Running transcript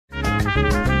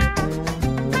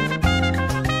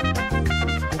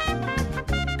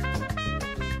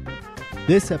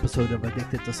This episode of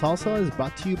Addicted to Salsa is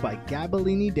brought to you by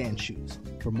Gabellini Dance Shoes.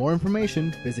 For more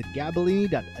information, visit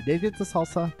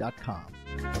gabellini.addictedtosalsa.com.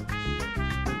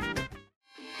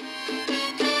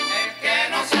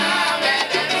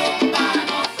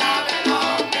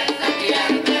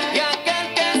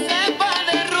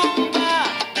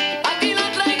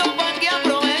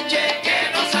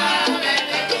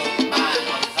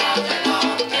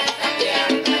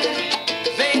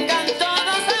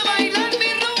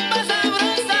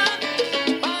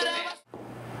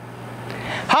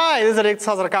 Hi, this is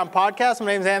AddictedToSalsa.com podcast. My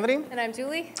name is Anthony. And I'm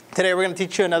Julie. Today we're going to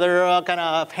teach you another kind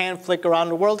of hand flick around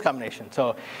the world combination.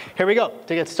 So here we go.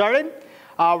 To get started,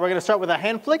 we're going to start with a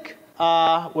hand flick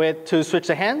to switch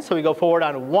the hands. So we go forward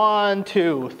on 1,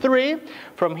 2, 3.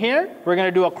 From here, we're going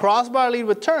to do a crossbar lead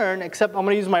with turn, except I'm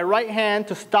going to use my right hand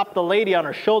to stop the lady on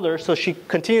her shoulder so she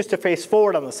continues to face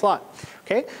forward on the slot.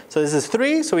 Okay, so this is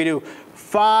 3. So we do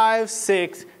 5,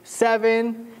 6,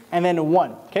 7, and then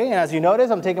 1. Okay, and as you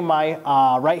notice, I'm taking my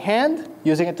right hand,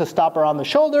 using it to stop her on the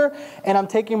shoulder, and I'm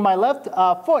taking my left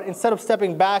foot. Instead of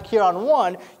stepping back here on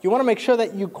 1, you want to make sure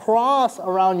that you cross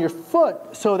around your foot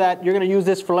so that you're going to use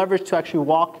this for leverage to actually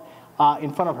walk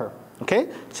in front of her. Okay,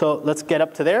 so let's get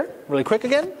up to there really quick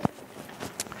again.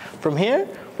 From here,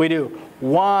 we do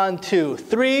 1, 2,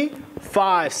 3,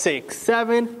 5, 6,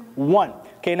 7, 1.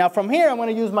 Okay, now from here, I'm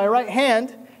going to use my right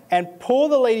hand and pull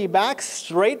the lady back,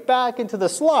 straight back into the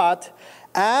slot.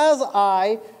 As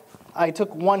I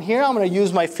took 1 here, I'm going to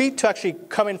use my feet to actually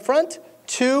come in front,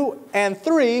 2 and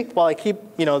 3, while I keep,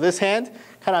 this hand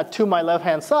kind of to my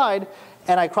left-hand side,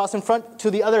 and I cross in front to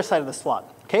the other side of the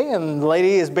slot. Okay, and the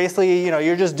lady is basically,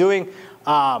 you're just doing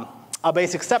a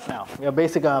basic step now, a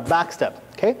basic back step.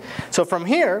 Okay, so from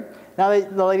here, now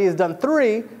that the lady has done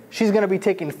 3, she's going to be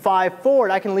taking 5 forward.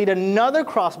 I can lead another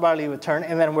crossbar lead with turn,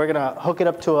 and then we're going to hook it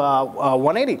up to a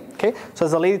 180. Okay, so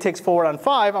as the lady takes forward on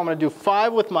 5, I'm going to do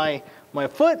 5 with my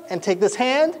foot and take this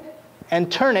hand and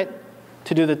turn it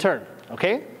to do the turn.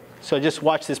 Okay, so just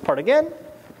watch this part again.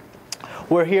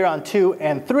 We're here on 2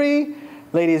 and 3.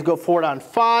 Ladies go forward on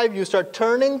 5. You start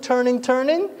turning, turning,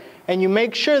 turning, and you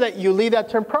make sure that you lead that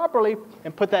turn properly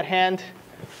and put that hand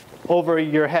over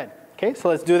your head. Okay, so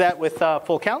let's do that with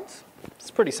full counts.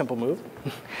 It's a pretty simple move.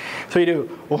 So you do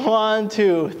 1,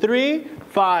 2, 3,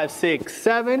 5, 6,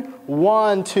 7,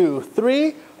 1, 2,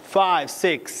 3, 5,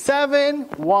 6, 7,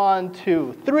 1,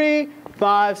 2, 3,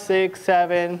 5, 6,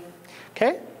 7.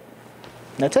 Okay,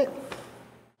 that's it.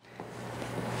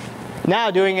 Now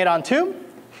doing it on 2.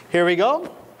 Here we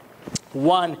go.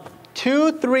 1,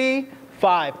 2, 3,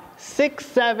 5, 6,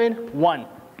 7, 1,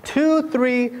 2,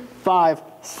 3, 5,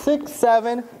 6,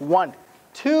 7, 1,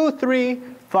 2, 3,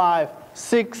 5,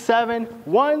 6, 7,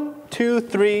 1, 2,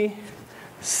 3,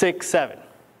 6, 7.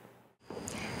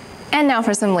 And now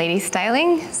for some lady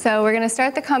styling. So we're going to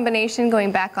start the combination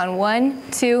going back on 1,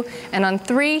 2, and on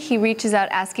 3, he reaches out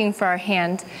asking for our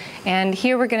hand. And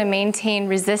here we're going to maintain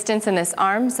resistance in this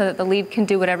arm so that the lead can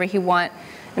do whatever he wants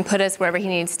and put us wherever he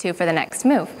needs to for the next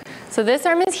move. So this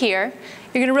arm is here.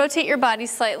 You're going to rotate your body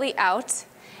slightly out.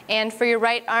 And for your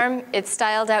right arm, it's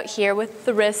styled out here with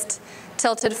the wrist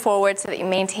tilted forward so that you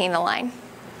maintain the line.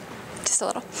 Just a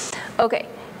little. Okay,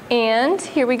 and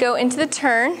here we go into the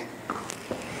turn.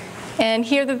 And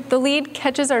here the lead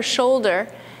catches our shoulder,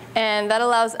 and that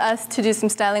allows us to do some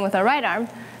styling with our right arm.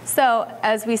 So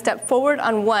as we step forward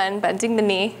on 1, bending the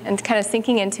knee and kind of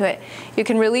sinking into it, you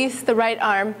can release the right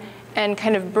arm and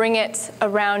kind of bring it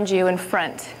around you in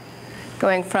front.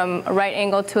 Going from a right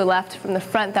angle to a left from the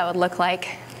front, that would look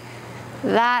like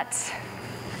that.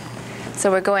 So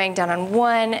we're going down on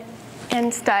 1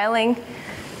 and styling.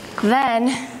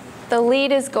 Then the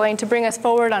lead is going to bring us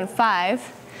forward on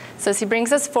 5. So as he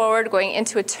brings us forward, going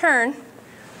into a turn,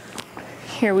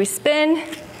 here we spin.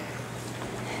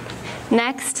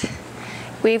 Next,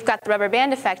 we've got the rubber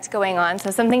band effect going on.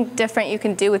 So something different you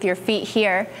can do with your feet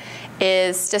here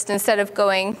is just instead of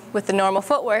going with the normal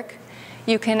footwork,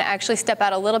 you can actually step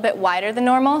out a little bit wider than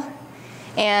normal,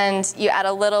 and you add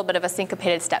a little bit of a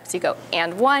syncopated step. So you go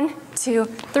and 1, 2,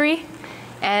 3,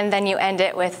 and then you end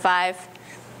it with 5,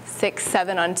 6,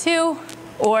 7 on 2,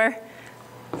 or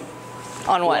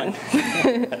on 1.